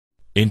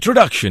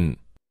Introduction.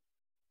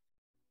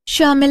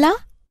 Sharmila,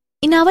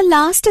 in our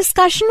last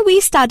discussion we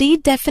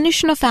studied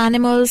definition of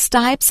animals,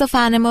 types of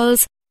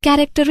animals,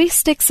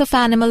 characteristics of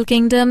animal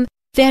kingdom,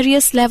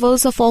 various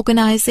levels of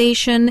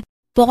organization,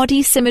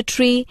 body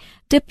symmetry,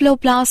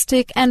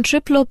 diploblastic and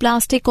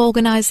triploblastic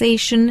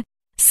organization,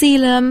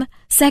 coelom,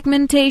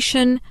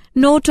 segmentation,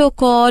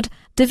 notochord,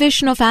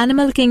 division of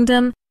animal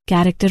kingdom,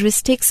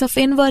 characteristics of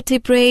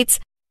invertebrates,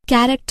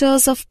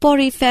 characters of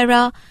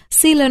porifera,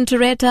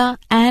 coelenterata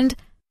and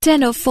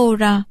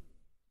ctenophora.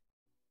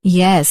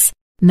 Yes,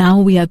 now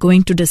we are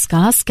going to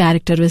discuss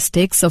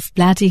characteristics of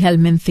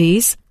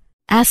platyhelminthes,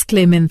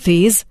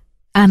 ascleminthes,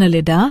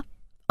 annelida,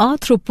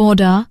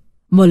 arthropoda,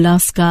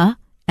 mollusca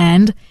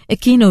and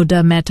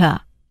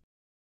echinodermata.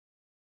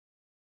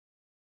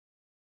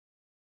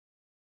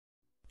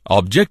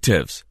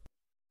 Objectives.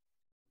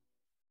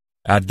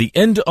 At the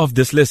end of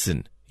this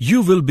lesson,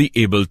 you will be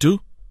able to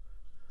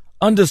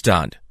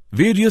understand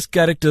various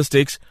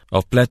characteristics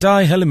of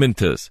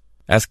platyhelminthes,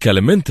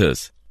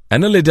 ascleminthes,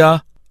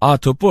 annelida,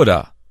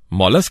 arthropoda,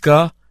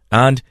 mollusca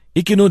and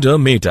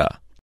echinodermata.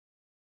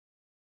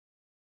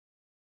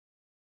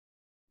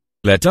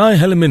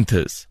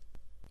 Platyhelminthes.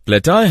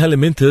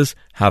 Platyhelminthes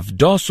have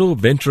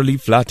dorso-ventrally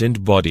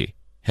flattened body,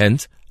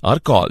 hence are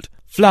called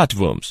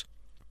flatworms.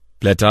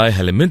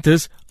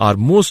 Platyhelminthes are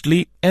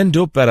mostly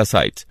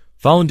endoparasites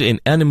found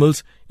in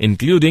animals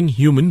including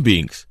human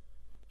beings.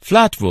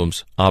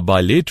 Flatworms are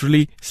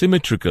bilaterally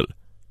symmetrical,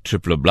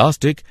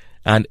 triploblastic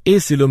and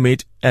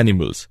acoelomate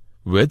animals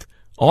with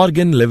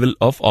organ level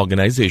of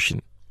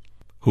organization.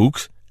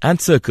 Hooks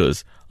and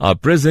suckers are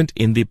present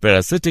in the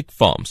parasitic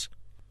forms.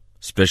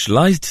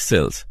 Specialized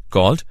cells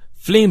called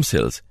flame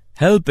cells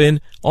help in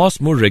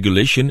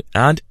osmoregulation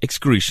and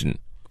excretion.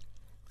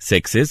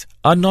 Sexes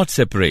are not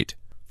separate.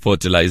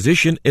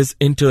 Fertilization is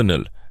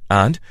internal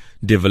and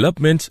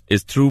development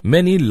is through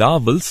many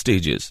larval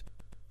stages.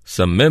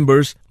 Some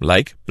members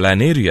like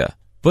planaria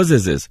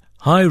possesses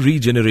high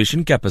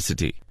regeneration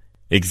capacity.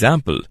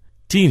 Example,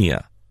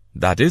 Taenia,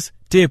 that is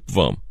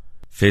tapeworm,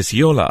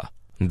 Fasciola,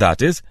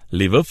 that is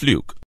liver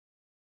fluke.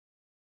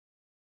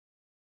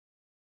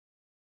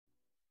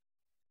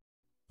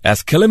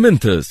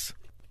 Ascleminthes.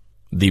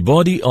 The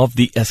body of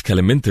the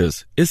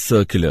ascleminthes is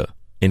circular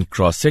in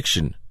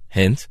cross-section,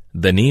 hence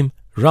the name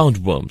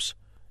roundworms.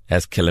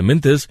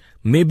 Ascleminthes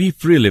may be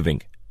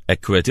free-living,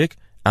 aquatic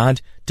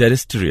and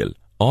terrestrial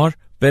or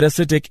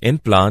parasitic in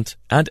plants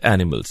and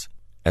animals.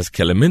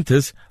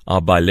 Ascleminthes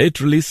are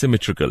bilaterally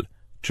symmetrical,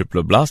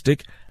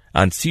 triploblastic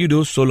and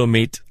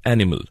pseudo-coelomate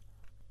animal.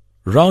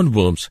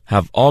 Roundworms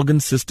have organ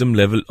system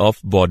level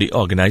of body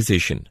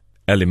organization.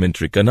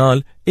 Alimentary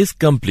canal is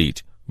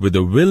complete with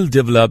a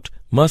well-developed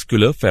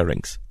muscular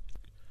pharynx.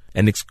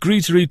 An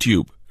excretory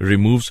tube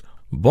removes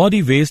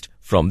body waste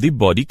from the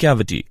body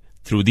cavity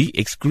through the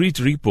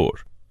excretory pore.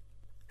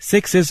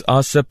 Sexes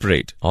are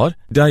separate or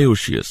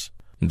dioecious,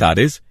 that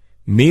is,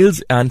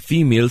 males and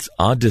females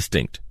are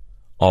distinct.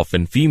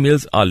 Often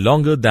females are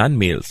longer than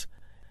males.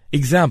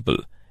 Example,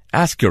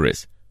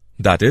 Ascaris,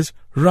 that is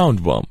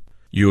roundworm,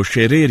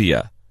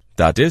 Eucheraria,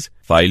 that is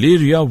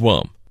filaria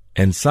worm,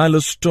 and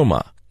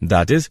Ancylostoma,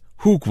 that is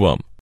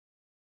hookworm.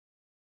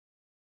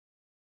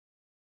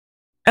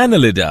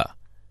 Annelida.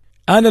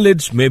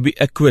 Annelids may be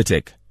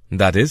aquatic,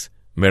 that is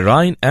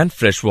marine and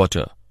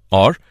freshwater,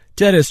 or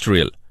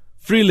terrestrial,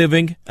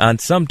 free-living and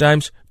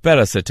sometimes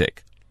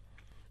parasitic.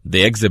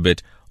 They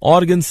exhibit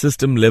organ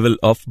system level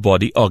of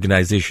body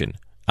organization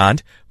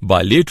and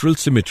bilateral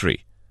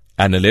symmetry.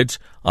 Annelids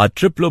are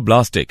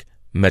triploblastic,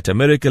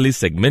 metamerically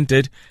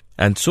segmented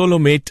and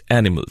coelomate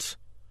animals.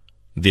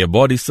 Their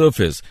body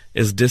surface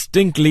is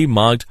distinctly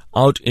marked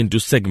out into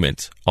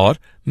segments or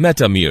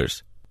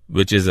metameres,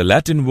 which is a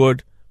Latin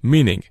word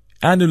meaning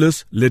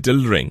annulus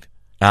little ring,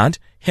 and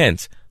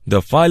hence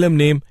the phylum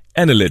name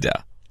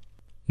Annelida.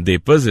 They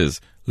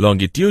possess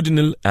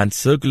longitudinal and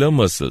circular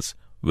muscles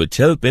which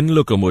help in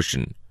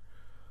locomotion.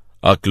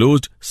 A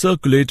closed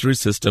circulatory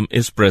system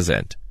is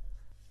present.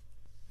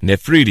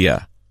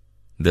 Nephridia.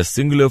 The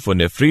singular for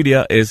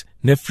nephridia is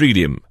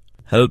nephridium,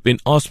 help in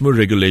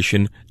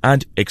osmoregulation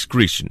and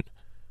excretion.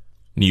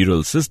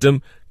 Neural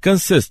system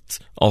consists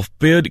of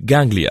paired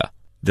ganglia.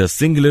 The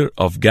singular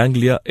of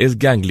ganglia is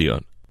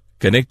ganglion,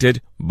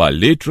 connected by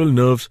lateral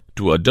nerves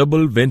to a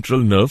double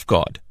ventral nerve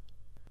cord.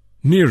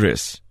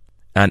 Nereis.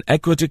 An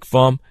aquatic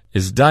form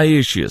is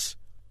dioecious,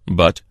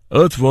 but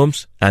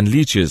earthworms and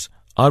leeches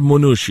are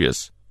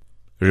monoecious.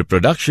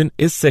 Reproduction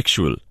is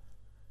sexual.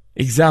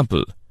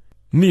 Example,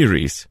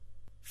 Nereis,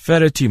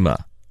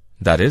 Ferretima,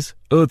 that is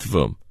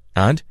earthworm,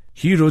 and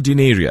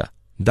Herodinaria,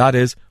 that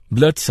is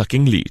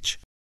blood-sucking leech.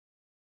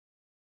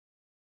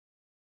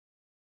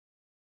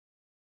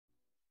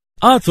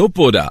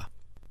 Arthropoda.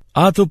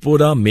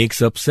 Arthropoda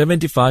makes up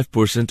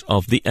 75%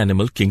 of the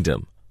animal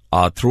kingdom.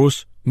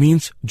 Arthros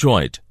means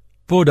joint.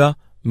 Poda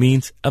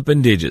means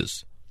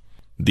appendages.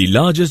 The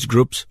largest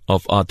groups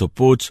of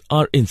arthropods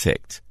are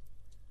insects.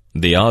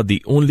 They are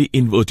the only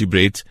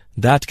invertebrates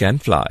that can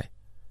fly.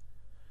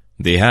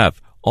 They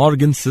have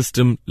organ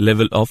system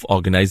level of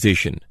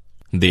organization.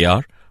 They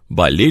are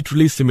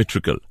bilaterally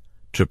symmetrical,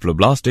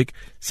 triploblastic,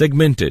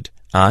 segmented,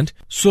 and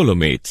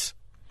coelomates.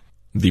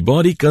 The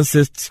body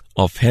consists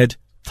of head,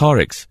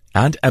 thorax,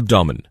 and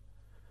abdomen.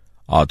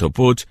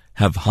 Arthropods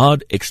have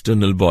hard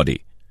external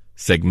body,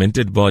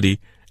 segmented body,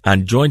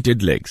 and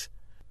jointed legs.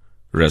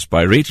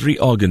 Respiratory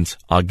organs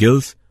are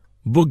gills,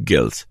 book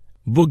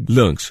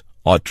lungs,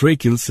 or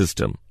tracheal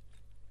system.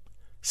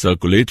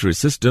 Circulatory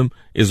system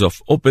is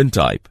of open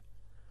type.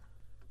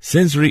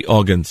 Sensory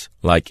organs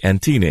like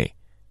antennae,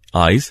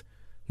 eyes,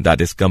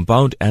 that is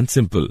compound and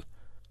simple,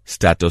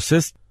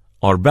 statocysts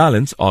or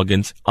balance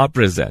organs are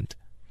present.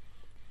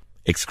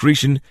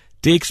 Excretion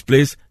takes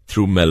place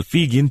through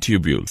Malpighian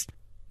tubules.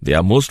 They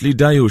are mostly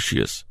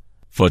dioecious.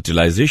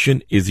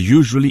 Fertilization is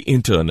usually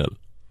internal.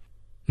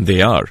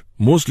 They are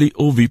mostly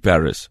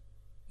oviparous.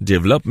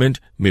 Development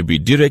may be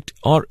direct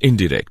or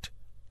indirect.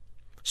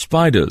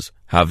 Spiders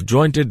have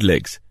jointed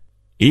legs,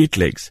 8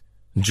 legs,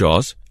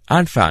 jaws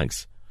and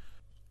fangs.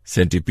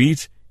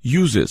 Centipedes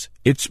uses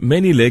its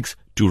many legs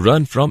to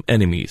run from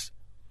enemies.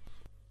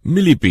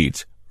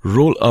 Millipedes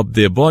roll up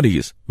their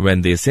bodies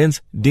when they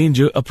sense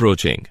danger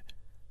approaching.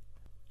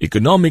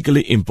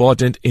 Economically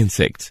important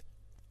insects: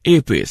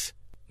 Apis,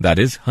 that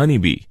is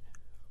honeybee,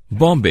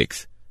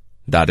 Bombyx,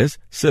 that is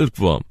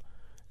silkworm,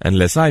 and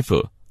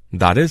Leucifer,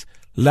 that is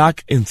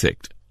lac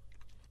insect.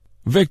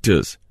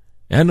 Vectors: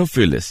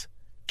 Anopheles,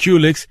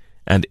 Culex,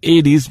 and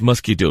Aedes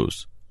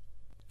mosquitoes.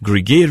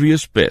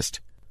 Gregarious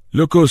pest: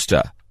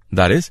 Locusta,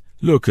 that is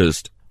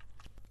locust.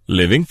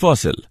 Living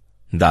fossil,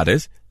 that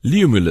is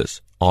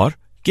Limulus or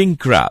king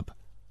crab.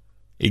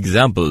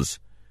 Examples: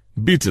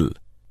 beetle,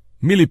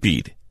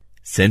 millipede,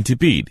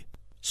 centipede,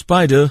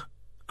 spider,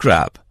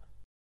 crab.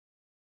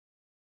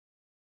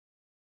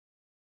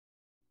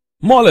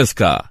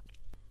 Mollusca.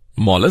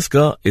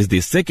 Mollusca is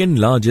the second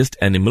largest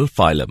animal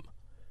phylum.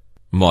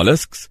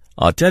 Mollusks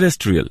are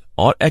terrestrial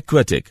or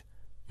aquatic,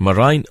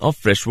 marine or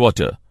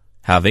freshwater,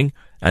 having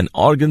an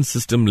organ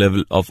system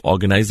level of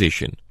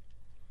organization.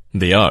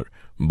 They are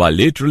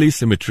bilaterally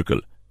symmetrical,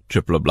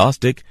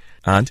 triploblastic,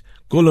 and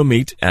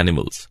coelomate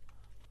animals.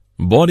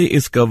 Body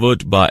is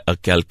covered by a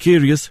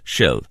calcareous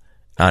shell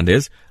and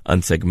is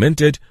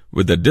unsegmented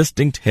with a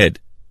distinct head,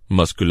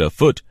 muscular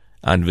foot,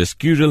 and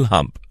visceral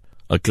hump.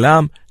 A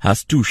clam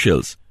has 2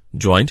 shells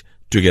joined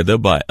together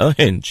by a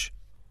hinge.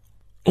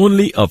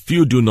 Only a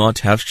few do not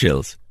have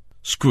shells.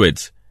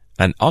 Squids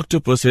and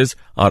octopuses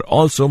are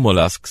also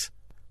mollusks.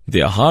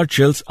 Their hard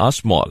shells are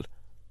small,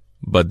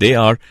 but they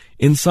are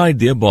inside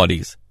their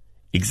bodies.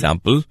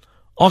 Example: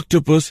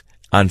 octopus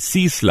and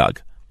sea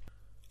slug.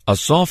 A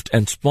soft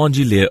and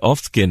spongy layer of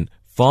skin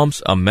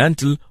forms a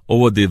mantle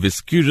over the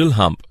visceral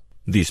hump.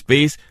 The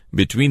space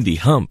between the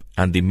hump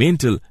and the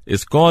mantle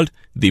is called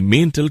the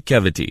mantle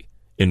cavity,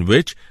 in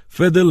which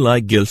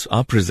feather-like gills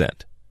are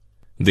present.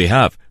 They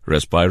have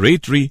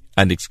respiratory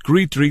and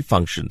excretory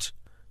functions.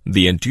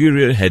 The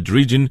anterior head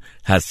region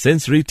has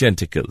sensory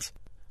tentacles.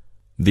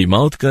 The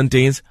mouth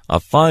contains a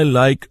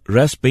file-like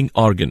rasping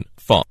organ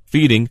for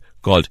feeding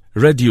called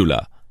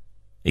radula.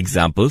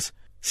 Examples: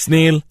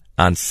 snail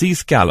and sea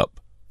scallop,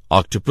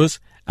 octopus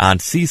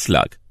and sea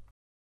slug.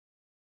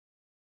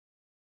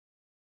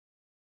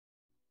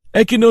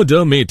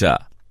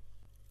 Echinodermata.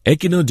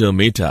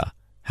 Echinodermata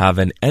have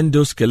an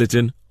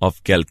endoskeleton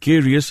of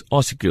calcareous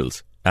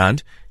ossicles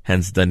and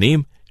hence the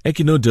name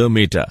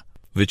echinodermata,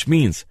 which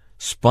means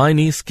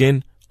spiny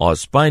skin or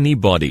spiny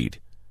bodied.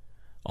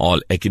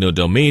 All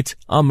echinodermates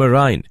are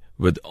marine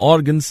with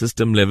organ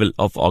system level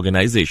of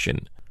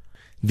organization.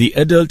 The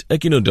adult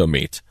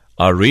echinodermates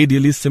are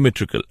radially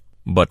symmetrical,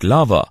 but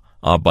larvae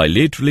are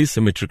bilaterally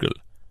symmetrical.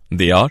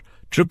 They are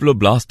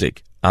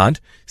triploblastic and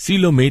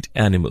coelomate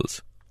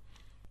animals.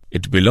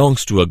 It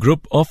belongs to a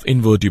group of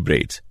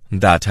invertebrates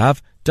that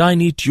have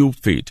tiny tube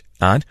feet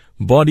and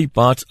body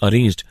parts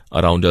arranged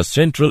around a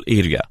central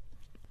area.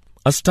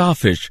 A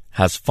starfish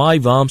has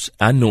 5 arms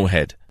and no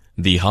head.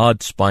 The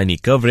hard spiny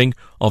covering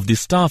of the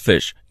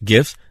starfish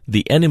gives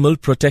the animal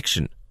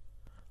protection.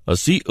 A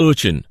sea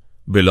urchin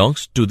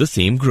belongs to the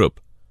same group.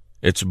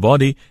 Its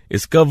body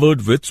is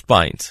covered with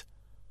spines.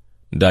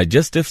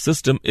 Digestive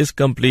system is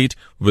complete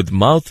with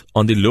mouth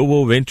on the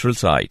lower ventral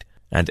side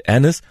and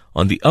anus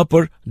on the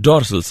upper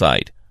dorsal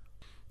side.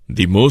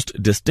 The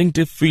most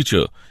distinctive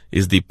feature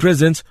is the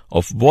presence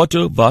of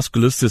water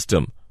vascular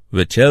system,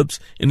 which helps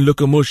in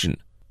locomotion,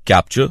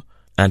 capture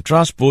and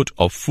transport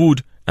of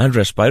food and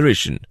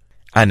respiration.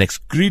 An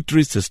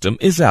excretory system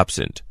is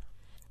absent.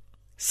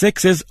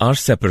 Sexes are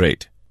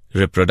separate.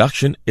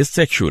 Reproduction is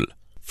sexual.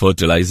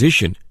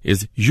 Fertilization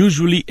is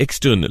usually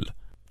external.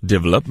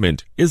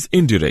 Development is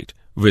indirect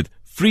with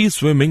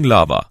free-swimming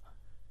larvae.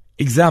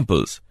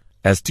 Examples: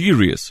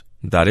 Asterius,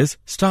 that is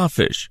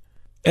starfish;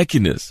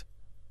 Echinus,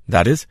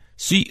 that is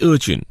sea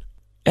urchin;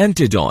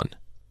 Antedon,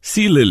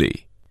 sea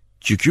lily;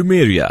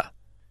 Cucumeria,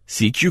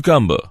 sea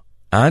cucumber;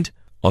 and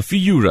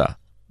Ophiura,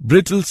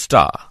 brittle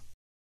star.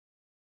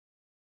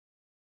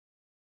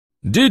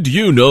 Did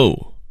you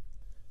know?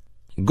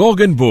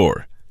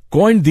 Goggenbohr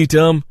coined the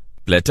term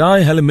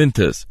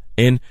Platyhelminthes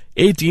in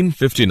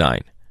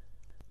 1859.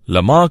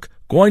 Lamarck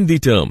coined the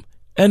term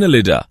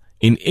Annelida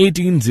in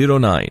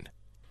 1809.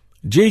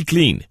 J.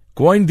 Klein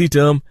coined the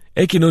term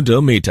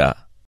echinodermata.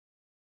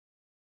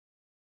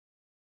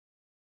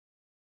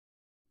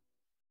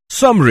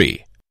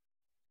 Summary.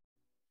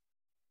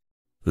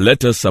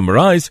 Let us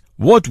summarize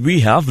what we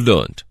have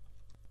learned.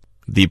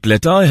 The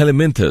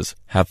platyhelminthes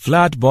have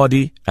flat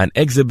body and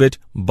exhibit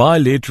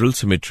bilateral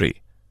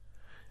symmetry.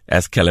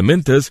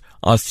 Escalminths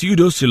are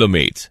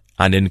pseudocoelomates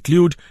and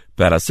include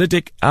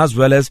parasitic as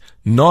well as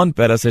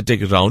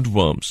non-parasitic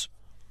roundworms.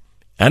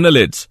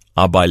 Annelids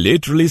are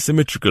bilaterally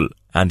symmetrical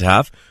and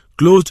have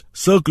closed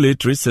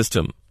circulatory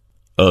system.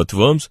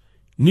 Earthworms,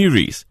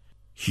 Nereis,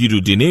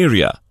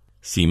 Hirudinaria,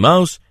 sea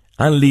mouse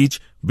and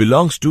leech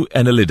belongs to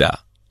Annelida.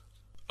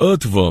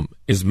 Earthworm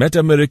is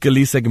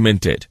metamerically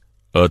segmented.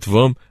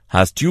 Earthworm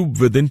has tube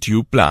within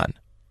tube plan.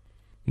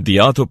 The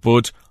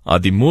arthropods are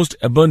the most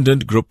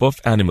abundant group of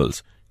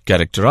animals,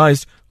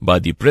 characterized by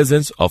the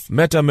presence of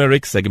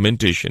metameric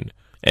segmentation,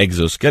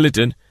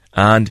 exoskeleton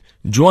and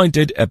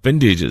jointed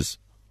appendages.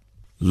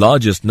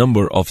 Largest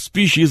number of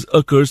species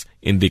occurs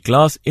in the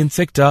class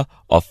Insecta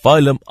of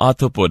phylum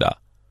Arthropoda.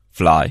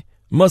 Fly,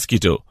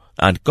 mosquito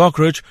and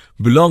cockroach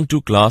belong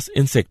to class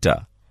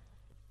Insecta.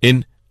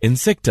 In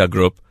Insecta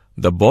group,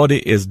 the body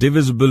is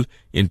divisible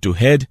into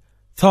head,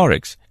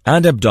 thorax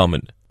and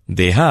abdomen.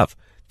 They have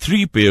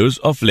 3 pairs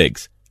of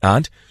legs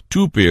and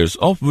 2 pairs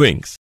of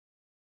wings.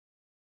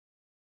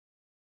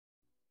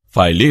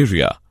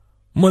 Filaria,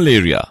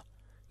 malaria,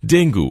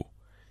 dengue,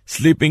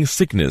 sleeping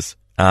sickness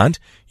and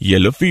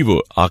yellow fever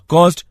are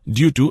caused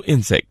due to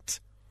insects.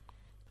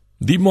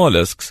 The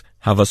mollusks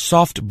have a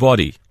soft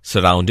body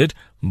surrounded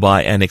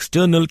by an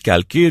external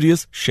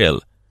calcareous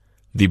shell.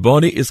 The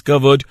body is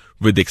covered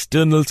with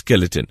external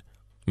skeleton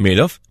made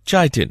of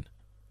chitin.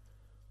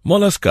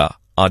 Mollusca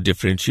are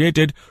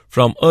differentiated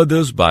from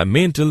others by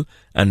mantle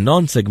and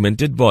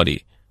non-segmented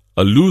body.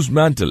 A loose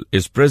mantle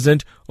is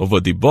present over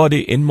the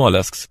body in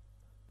mollusks.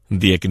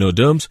 The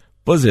echinoderms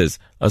possess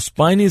a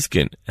spiny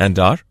skin and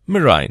are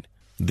marine.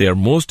 Their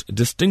most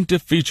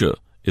distinctive feature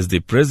is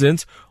the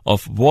presence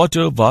of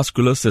water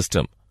vascular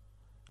system.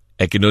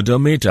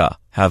 Echinodermata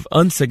have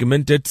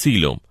unsegmented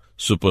coelom,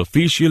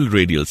 superficial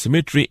radial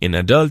symmetry in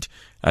adult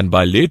and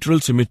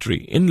bilateral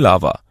symmetry in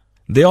larva.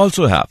 They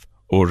also have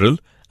oral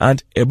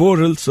and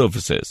aboral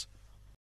surfaces.